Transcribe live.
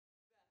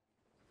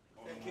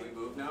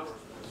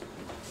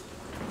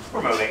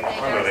We're moving.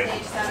 We're moving.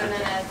 7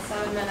 minutes.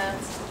 7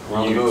 minutes.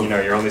 You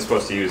know, you're only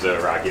supposed to use a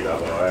Rocky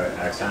Balboa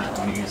accent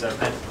when you use that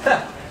thing.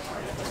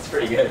 That's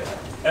pretty good.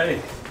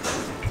 Hey.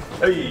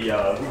 Hey,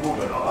 we're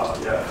moving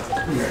on. Yeah.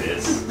 There it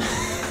is.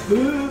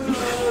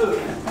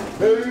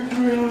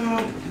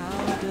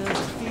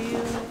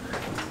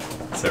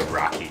 It's a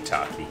Rocky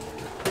talkie.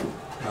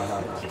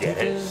 You get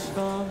it?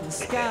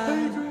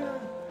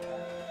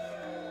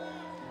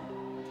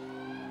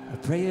 I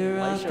pray you're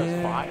out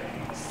there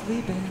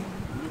sleeping.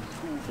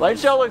 Light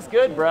show looks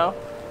good, bro.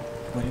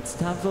 When it's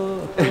time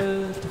for a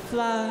bird to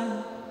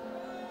fly.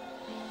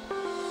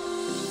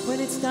 When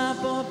it's time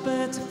for a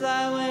bird to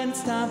fly. When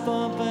it's time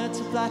for a bird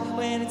to fly.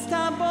 When it's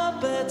time for a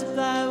bird to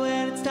fly.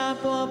 When it's time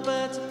for a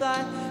bird to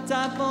fly.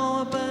 Time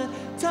for a bird.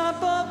 Time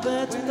for a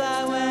bird to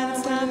fly. When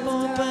it's time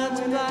for a bird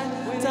to fly.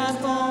 Time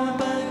for a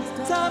bird.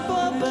 Time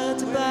for a bird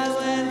to fly.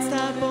 When it's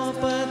time for a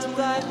bird to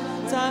fly.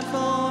 Time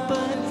for a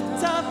bird.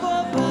 Time for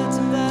a bird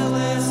to fly.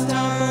 When it's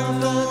time for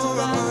a bird to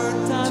fly.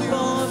 Time for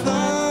a bird.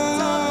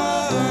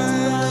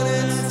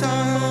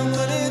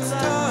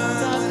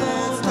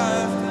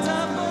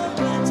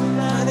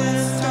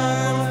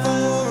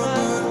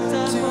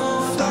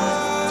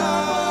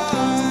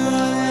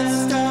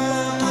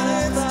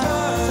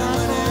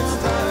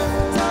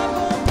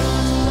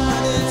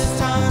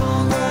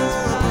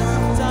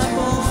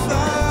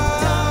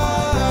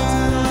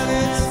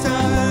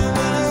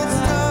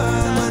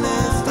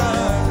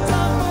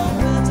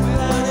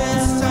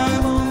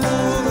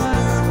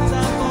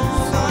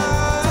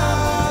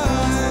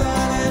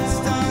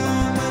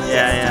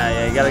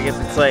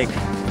 It's like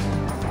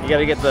you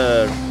gotta get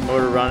the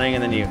motor running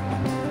and then you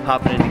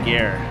hop it into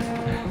gear.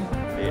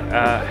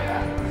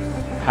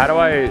 How do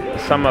I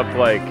sum up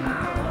like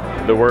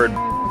the word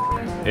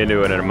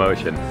into an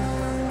emotion?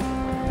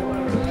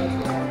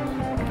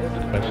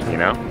 You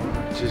know?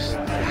 Just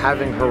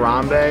having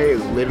Harambe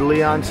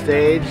literally on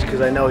stage, because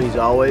I know he's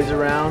always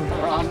around.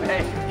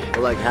 Harambe.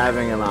 But like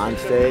having him on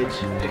stage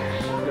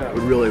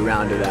would really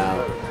round it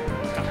out.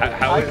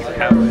 How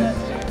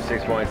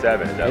 6.7? Is that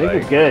I think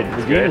it's good.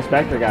 The Dean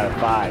Inspector got a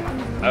 5.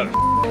 Oh,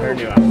 Heard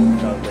you on.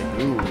 So I was like,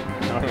 ooh,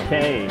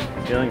 okay.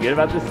 Feeling good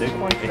about this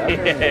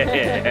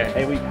 6.7?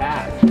 Hey, we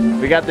passed.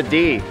 We got the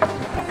D.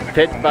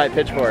 By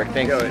Pitchfork.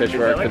 Thanks,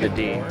 Pitchfork, for the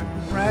D.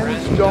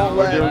 Friends don't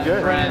let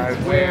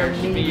friends wear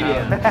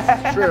mediums.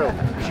 True.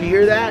 Did you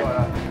hear that?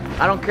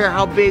 I don't care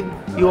how big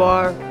you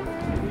are,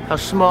 how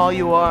small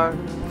you are.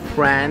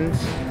 Friends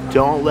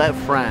don't let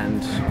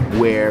friends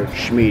wear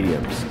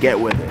schmediums. Get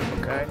with it,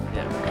 okay?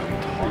 Yeah.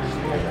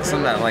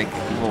 Isn't that like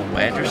a little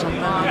wedge or something?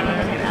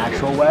 An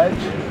actual wedge?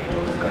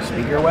 Like a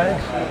speaker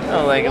wedge?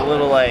 No, like a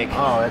little like,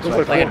 that's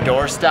like a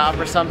doorstop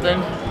or something.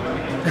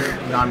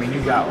 No, I mean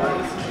you got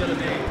like.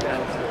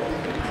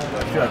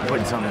 I feel like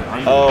putting something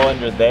under. Oh,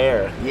 under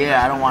there.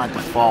 Yeah, I don't want it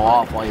to fall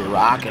off while you're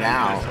rocking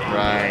out.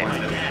 Right.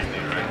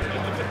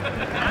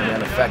 And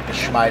then affect the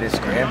Schmidas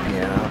grand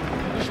piano.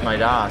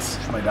 Schmidas.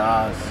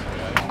 Schmidas.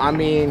 I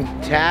mean,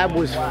 Tab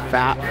was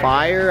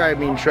fire. I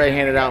mean, Trey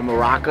handed out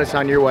maracas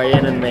on your way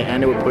in, and they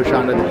ended with Push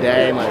On to the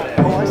Day. And like,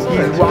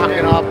 he's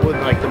rocking up with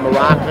like the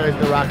maracas,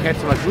 the rockettes.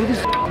 I'm like, who's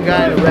this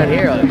guy in the red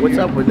hair? Like, what's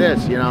up with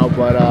this? You know?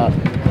 But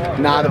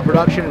nah, the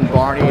production in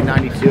Barney in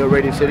 '92 at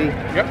Radio City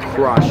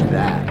crushed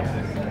that.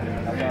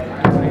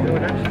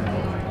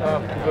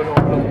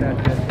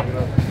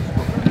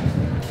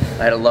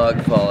 I had a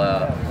lug fall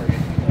out.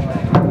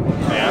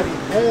 Yeah.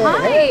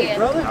 Hi.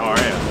 How are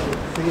you?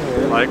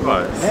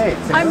 Likewise. Hey.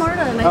 I'm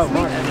Marta. Nice to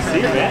meet you. See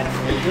you, man.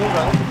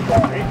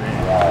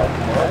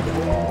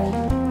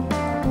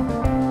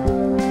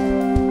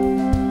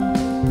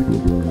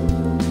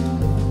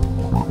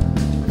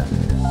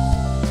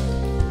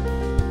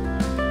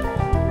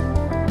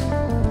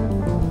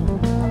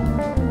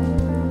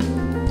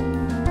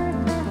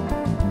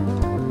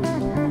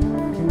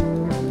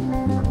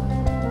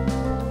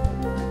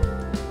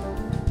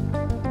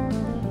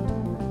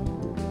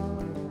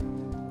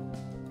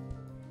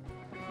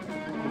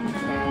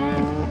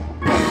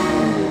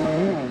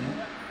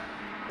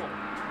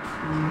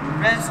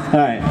 All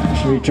right,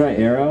 should we try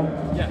Arrow?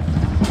 Yeah.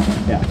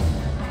 Yeah.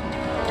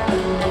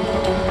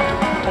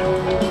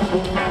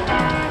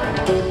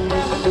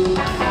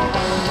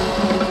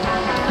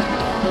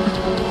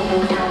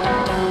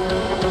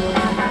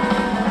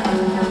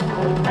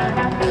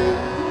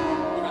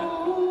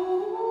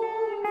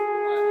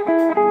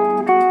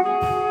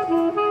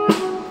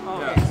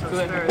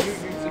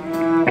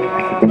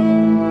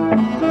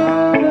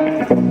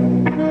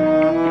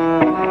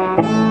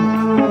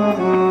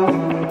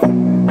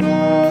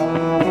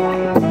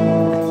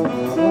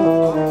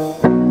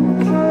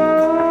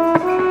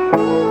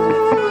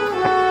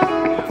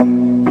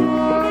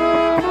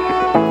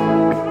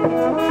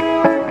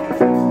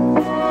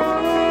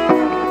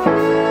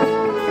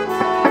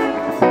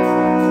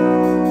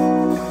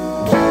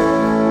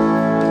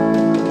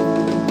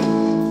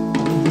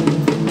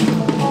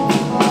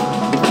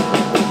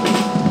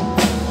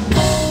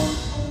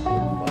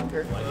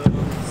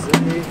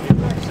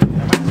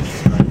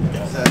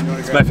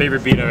 It's my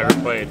favorite beat I've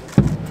ever played.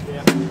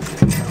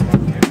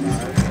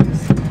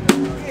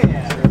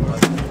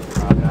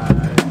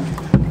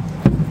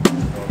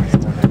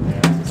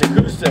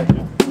 sick.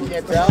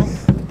 Can't tell?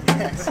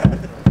 This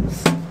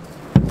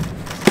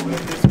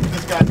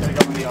guy's gonna go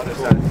on the other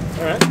side.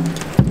 Alright.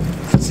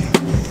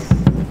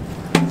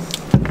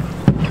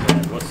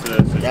 What's the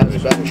situation? Yeah,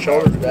 it's better.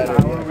 Shoulders better.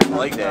 I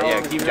like that. Yeah,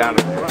 keep down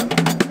in front.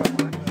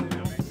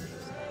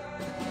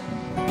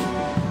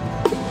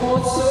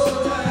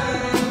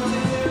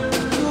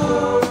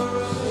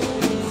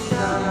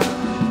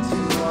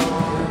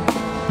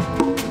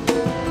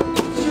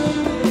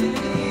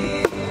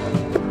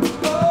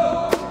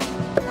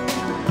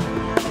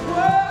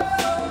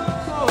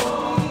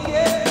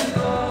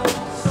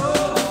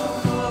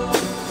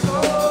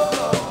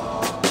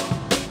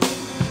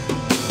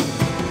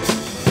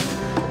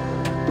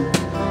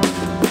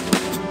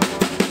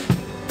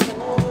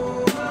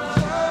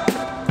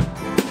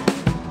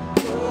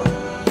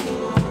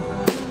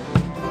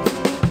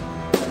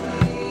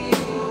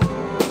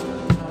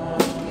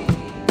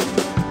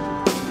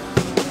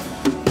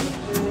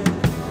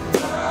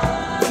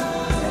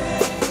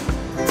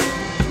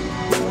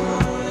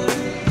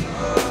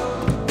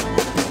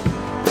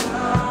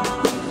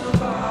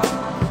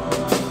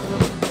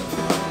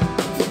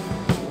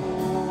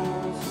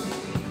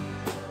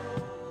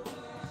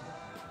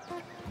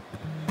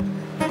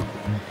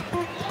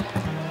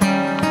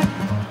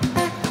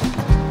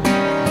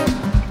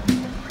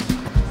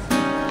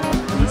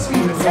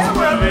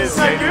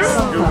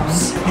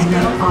 And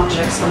no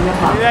objects from the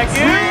box.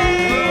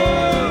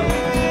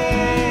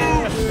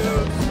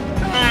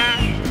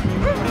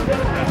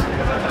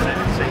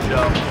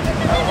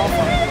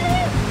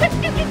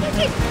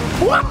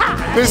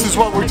 This is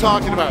what we're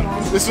talking about.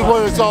 This is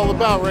what it's all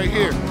about right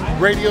here.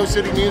 Radio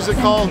City Music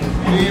Hall,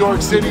 New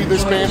York City.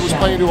 This band was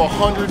playing to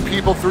 100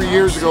 people 3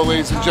 years ago,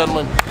 ladies and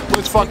gentlemen.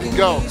 Let's fucking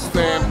go,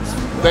 fam.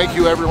 Thank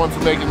you everyone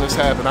for making this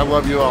happen. I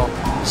love you all.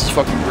 This is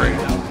fucking great.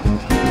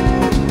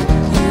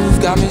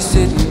 You've got me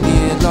sitting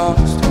here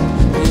lost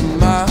in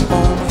my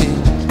own head.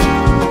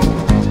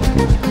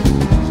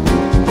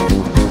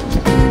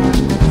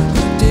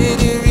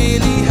 Did it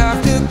really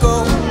have to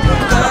go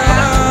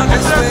down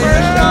this way?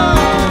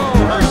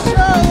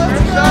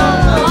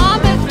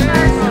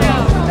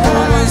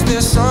 Or was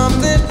there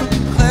something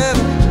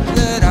clever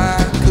that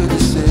I could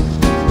have said?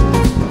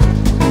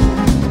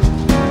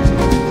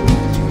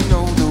 You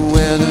know the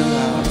weather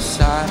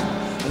outside,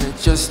 and it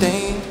just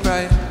ain't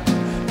right.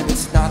 And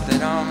it's not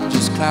that I'm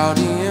just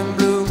cloudy and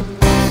blue.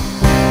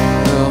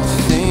 Well,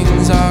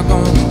 things are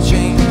gonna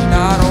change, and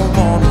I don't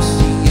wanna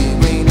see it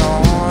rain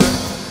on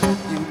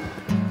you.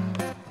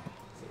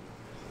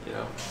 You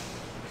know,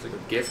 it's like a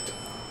gift,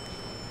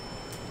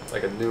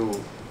 like a new,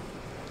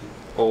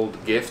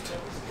 old gift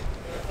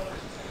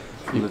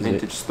from the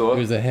vintage store. It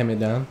was a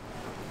hand-me-down.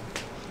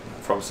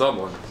 From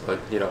someone, but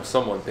you know,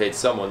 someone paid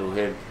someone who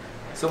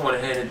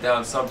handed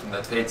down something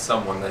that paid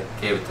someone that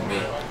gave it to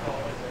me.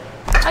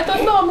 I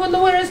don't know, I'm gonna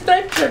wear a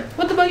striped shirt.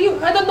 What about you?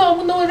 I don't know, I'm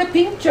gonna wear a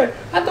pink shirt.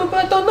 I don't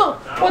know.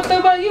 What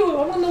about you?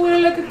 I'm gonna wear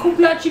like a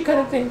kuplachi kind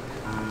of thing.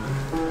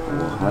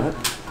 What?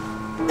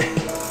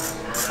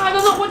 I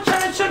don't know, what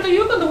kind of shirt are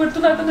you gonna wear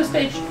tonight on the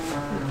stage?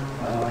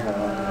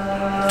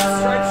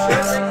 Striped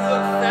shirt makes you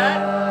look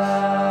fat.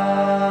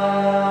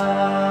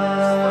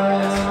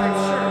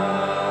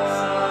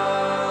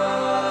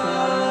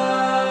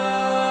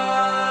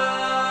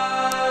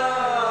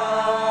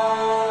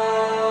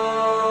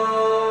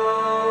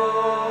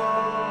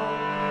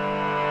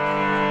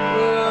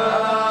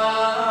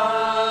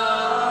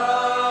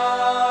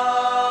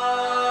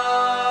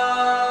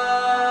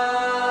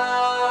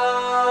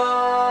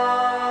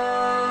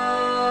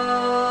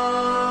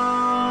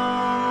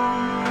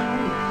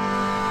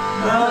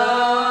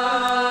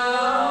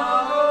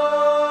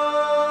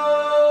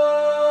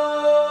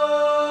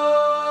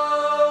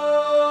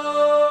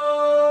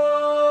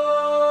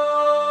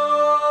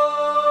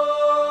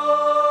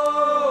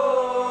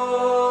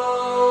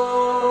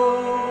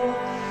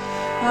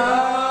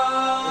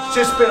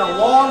 It's just been a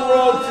long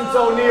road since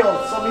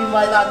O'Neill's. Some of you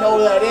might not know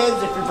who that is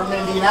if you're from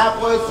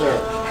Indianapolis or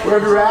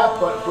wherever you're at,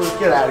 but let's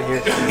get out of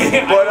here.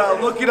 But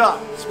look it up.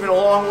 It's been a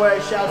long way.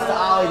 Shouts to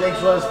Ollie. Thanks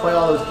for letting us play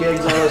all those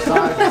gigs all those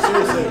times. But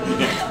seriously.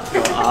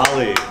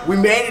 Ollie. We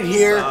made it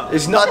here.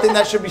 There's nothing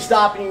that should be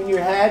stopping you in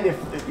your head if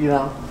you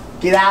know,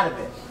 get out of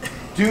it.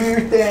 Do your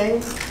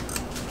thing,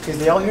 because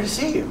they're all here to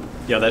see you.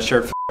 Yo, that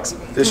shirt f***s.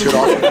 This should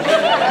all be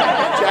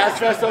Jazz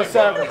Fest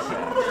 07.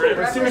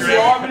 But seriously,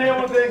 all I've been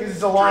able to think is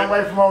it's a long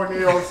way from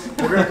O'Neill's.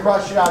 We're going to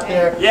crush it out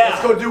there. Yeah.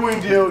 Let's go do what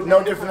we do.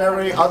 No different than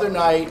every other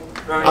night.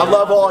 I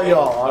love all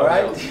y'all, all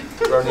right?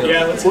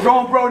 Yeah, We're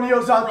going Bro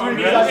Neil's on 3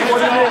 because that's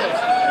what it is.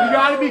 You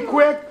got to be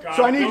quick,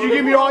 so I need you to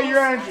give me all your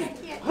energy.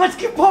 Let's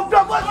get pumped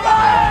up. Let's go!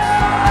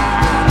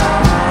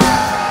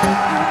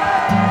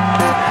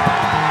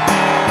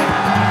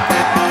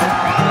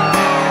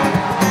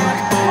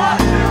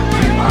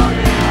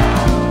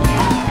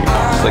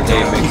 Like,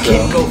 hey, You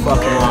can't go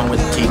fucking wrong with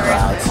the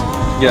T-Clouds.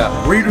 Yeah.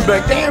 Reed would be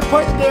like, damn,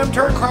 play the damn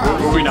turn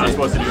crowd. Are we not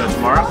supposed to do that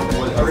tomorrow?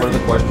 What are the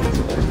questions?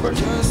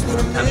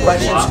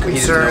 Questions,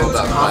 concerns,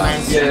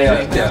 comments,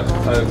 anything? Yeah.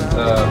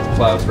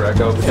 Clouds for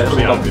Echo,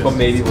 potentially, but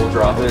maybe we'll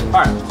drop it.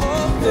 Alright.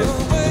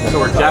 So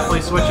we're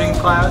definitely switching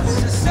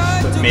clouds,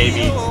 but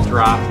maybe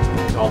drop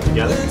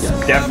altogether.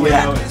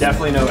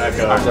 Definitely no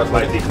echo.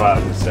 Might be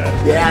clouds instead.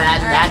 Yeah,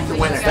 that's the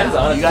winner.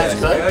 You guys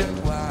good?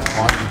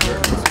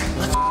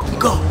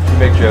 Go. You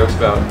make jokes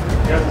about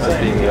us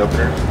being the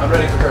opener. I'm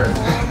ready for her.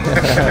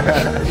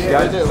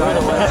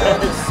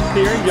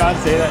 Hearing John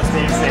say that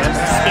same sentence.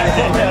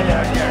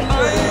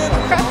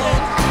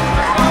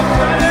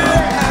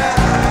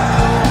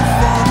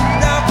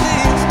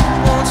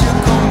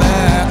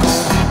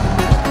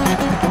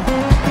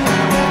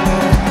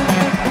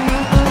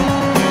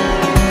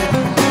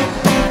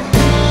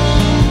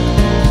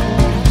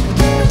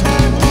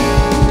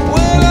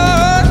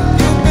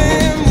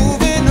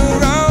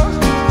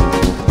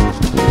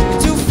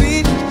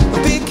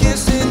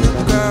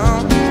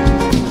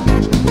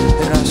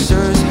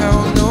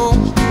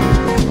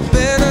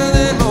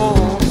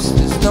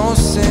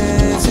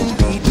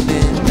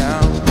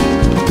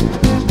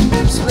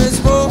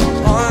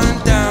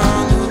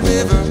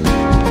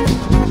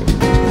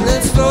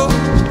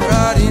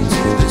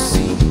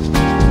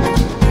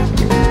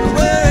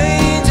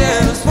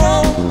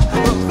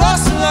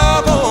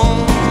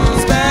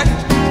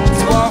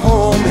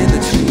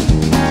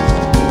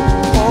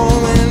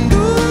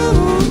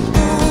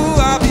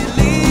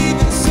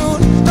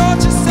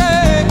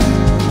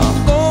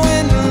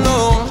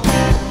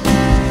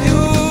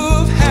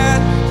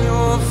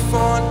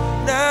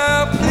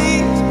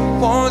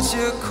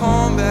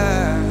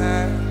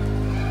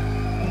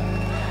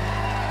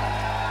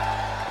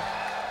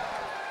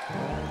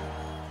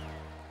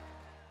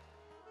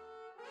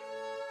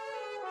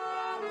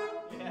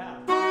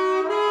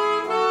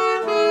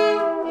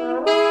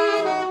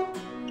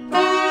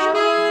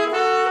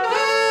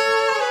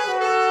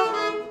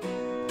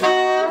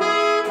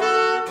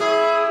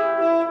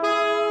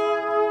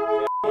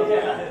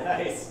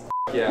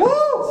 Yeah. Woo!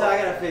 So I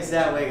gotta face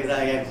that way because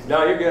I get.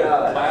 No, you're good.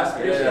 Last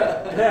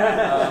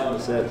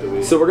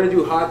So we're gonna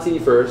do hot tea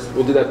first.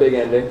 We'll do that big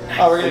ending.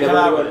 Oh, we're gonna come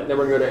out with it. Then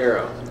we're gonna go to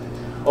arrow.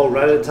 Oh,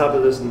 right at the top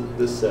of this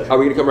set. Are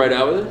we gonna come right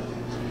out with it?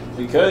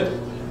 We could.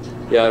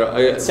 Yeah,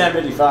 It's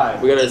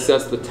 10:55. we gotta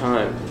assess the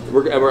time.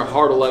 We're at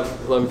hard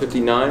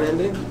 11:59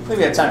 ending. I think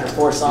we have time for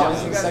 4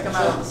 songs in the second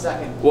show.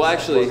 Well,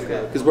 actually,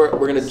 because we're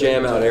gonna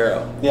jam out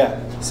arrow. Yeah.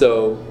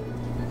 So,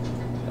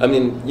 I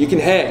mean, you can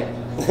hang.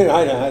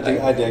 I know.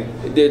 I dig.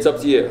 It's up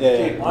to you.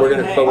 Yeah. We're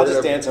gonna. But I'll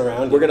just dance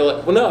around. We're gonna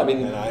let. Well, no, I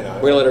mean, I know.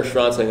 we're gonna let our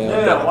Schwanz hang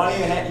out. No. Why don't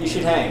you hang? You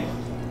should hang.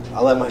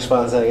 I'll let my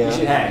spawns hang out. You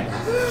should hang.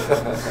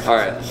 All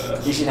right.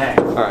 You should hang.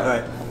 All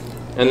right.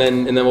 And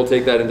then we'll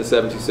take that into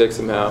 726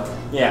 somehow.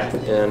 Yeah.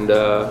 And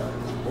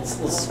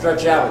let's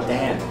stretch out with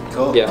Dan.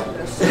 Cool. Yeah.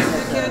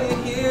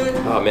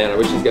 Oh man, I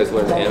wish these guys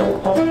learned the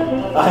animal.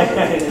 I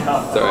know. It's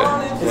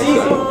alright. It's easy.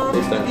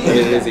 Next time. I mean, it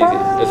is easy.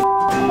 It's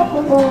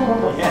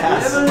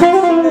Yes.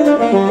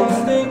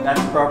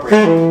 That's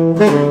appropriate.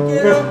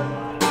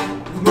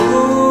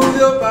 Move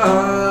your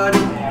body.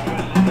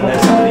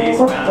 There's some of these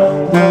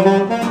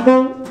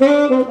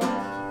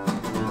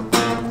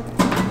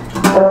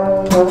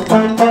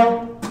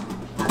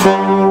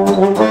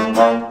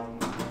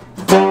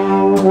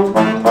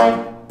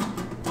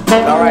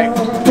Alright.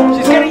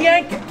 She's gonna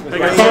yank it.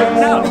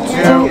 No. 2,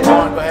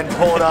 1, go ahead and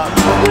pull it up.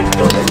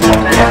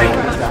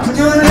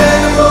 You're an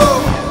animal.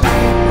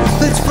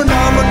 It's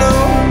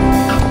phenomenal.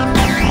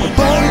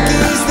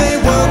 Monkeys, they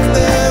work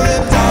their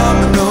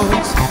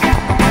abdominals.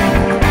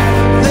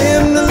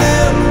 Limb to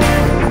limb,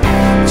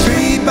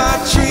 tree by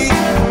tree.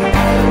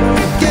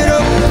 Get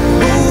up,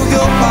 move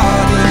your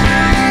body.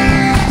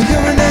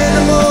 You're an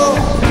animal.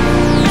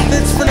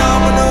 It's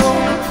phenomenal.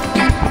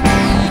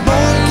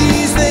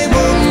 Monkeys, they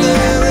work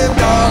their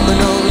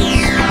abdominals.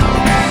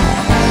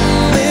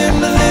 Limb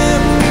to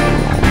limb,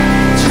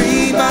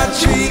 tree by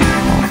tree.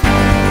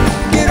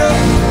 Get up,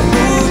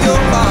 move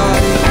your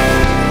body.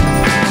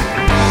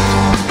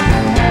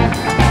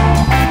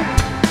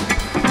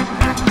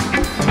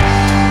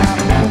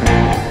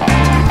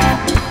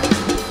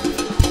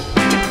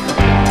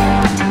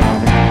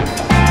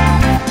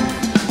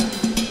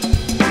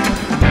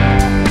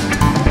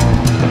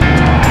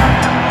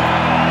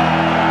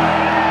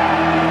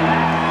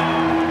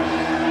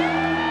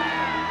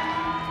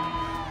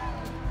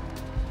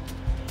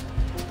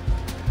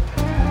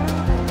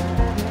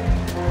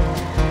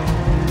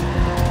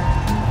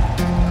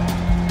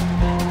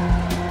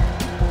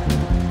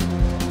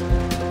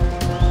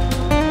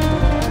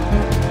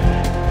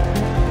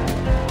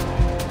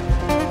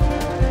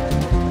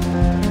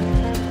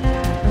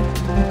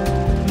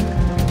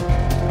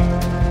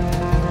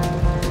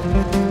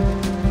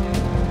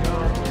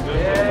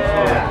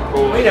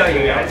 We know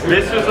you guys.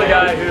 This was the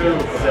guy who,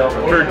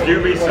 for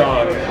Doobie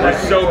song, was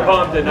so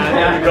pumped and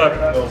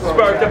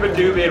sparked up a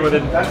Doobie, and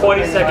within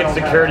 20 seconds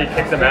security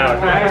kicked him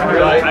out.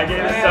 I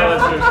gave a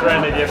sellers to his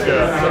friend to give to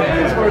us.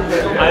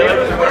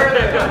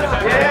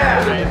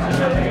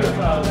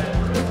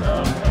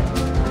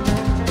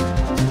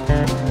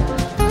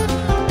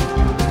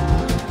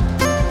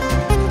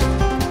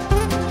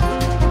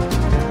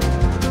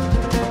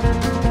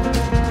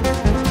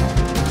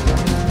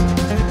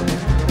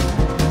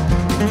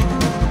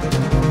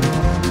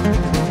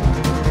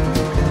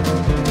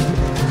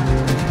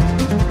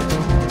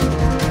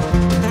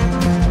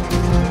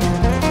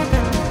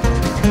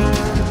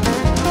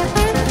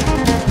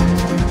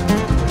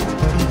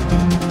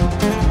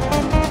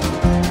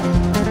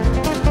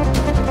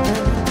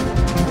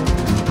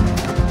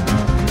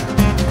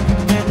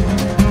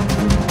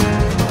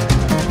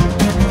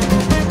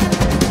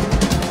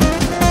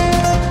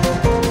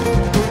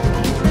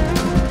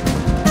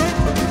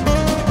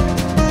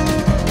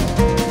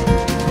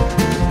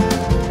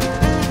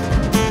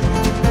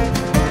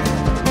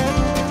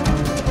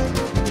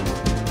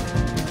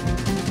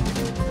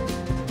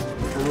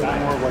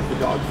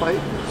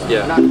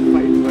 Yeah. Not to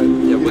fight, but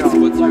yeah. What's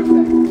your? I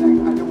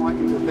don't want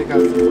you to think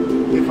of if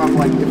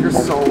you're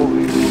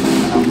soloing,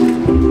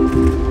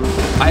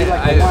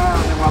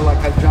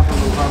 I jump in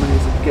those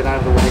harmonies and get out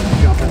of the way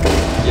and jump in.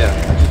 Yeah.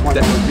 I just want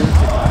to know yours.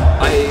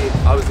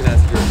 I was gonna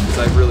ask yours because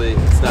I really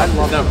it's not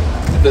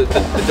the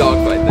dog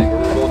fight thing where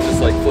we're both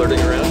just like flirting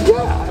around.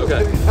 Yeah.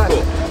 Okay.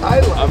 Cool.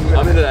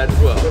 I'm into that as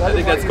well. I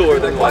think that's cooler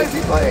than like.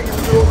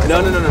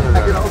 No.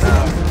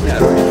 Yeah.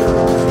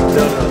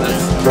 No.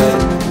 That's.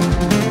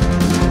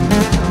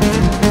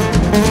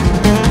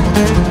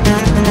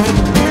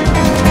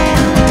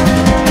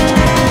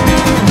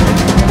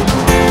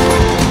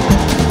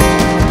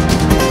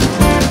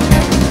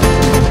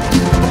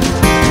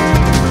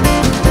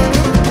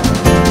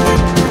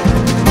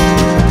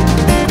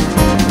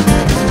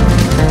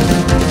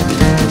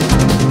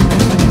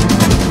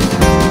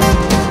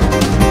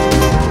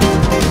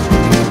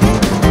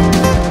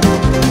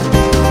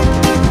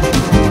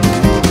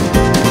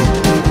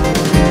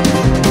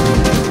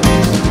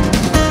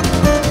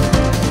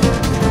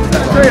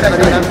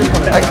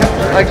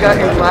 I got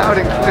you loud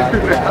and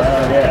clear now.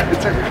 It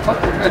took a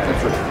couple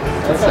minutes.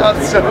 It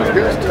sounds so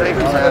good. Thank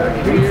you, man.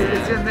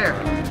 It's in there.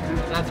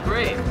 That's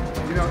great.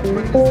 You know,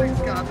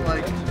 26 got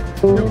like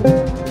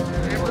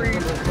every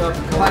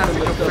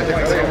classical thing.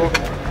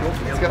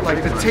 It's got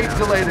like the tape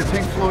delay that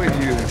Pink Floyd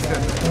used.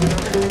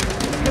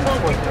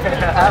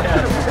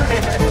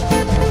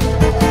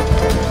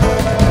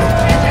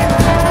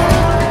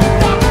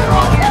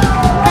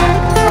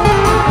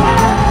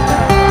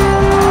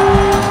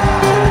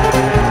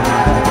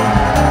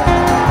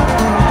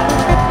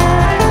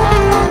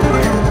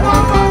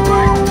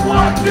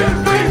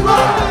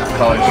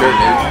 Shirt,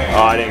 dude.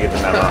 Oh, I didn't get the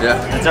memo. Yeah.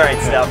 That's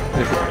alright, Steph.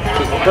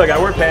 Look, I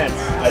wear pants.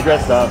 I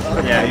dressed up.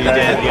 Yeah, you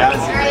did.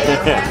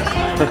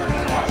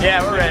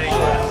 Yeah, we're ready.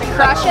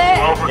 Crush it?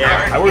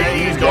 Yeah, I wear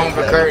jeans going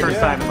for the first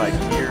time in like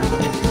years.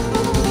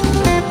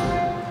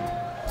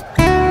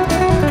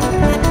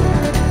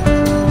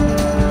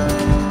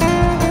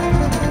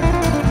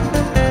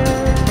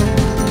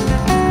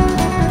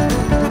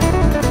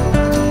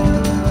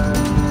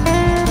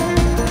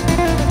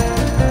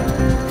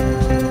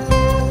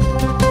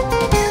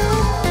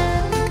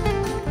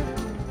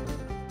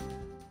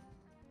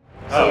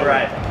 Oh,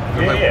 right.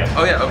 Yeah.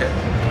 Oh yeah. Okay.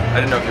 I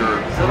didn't know if you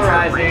were. Silver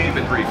Rising. You've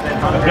been briefed.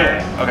 Okay.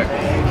 Okay.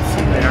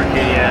 In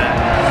Arcadia.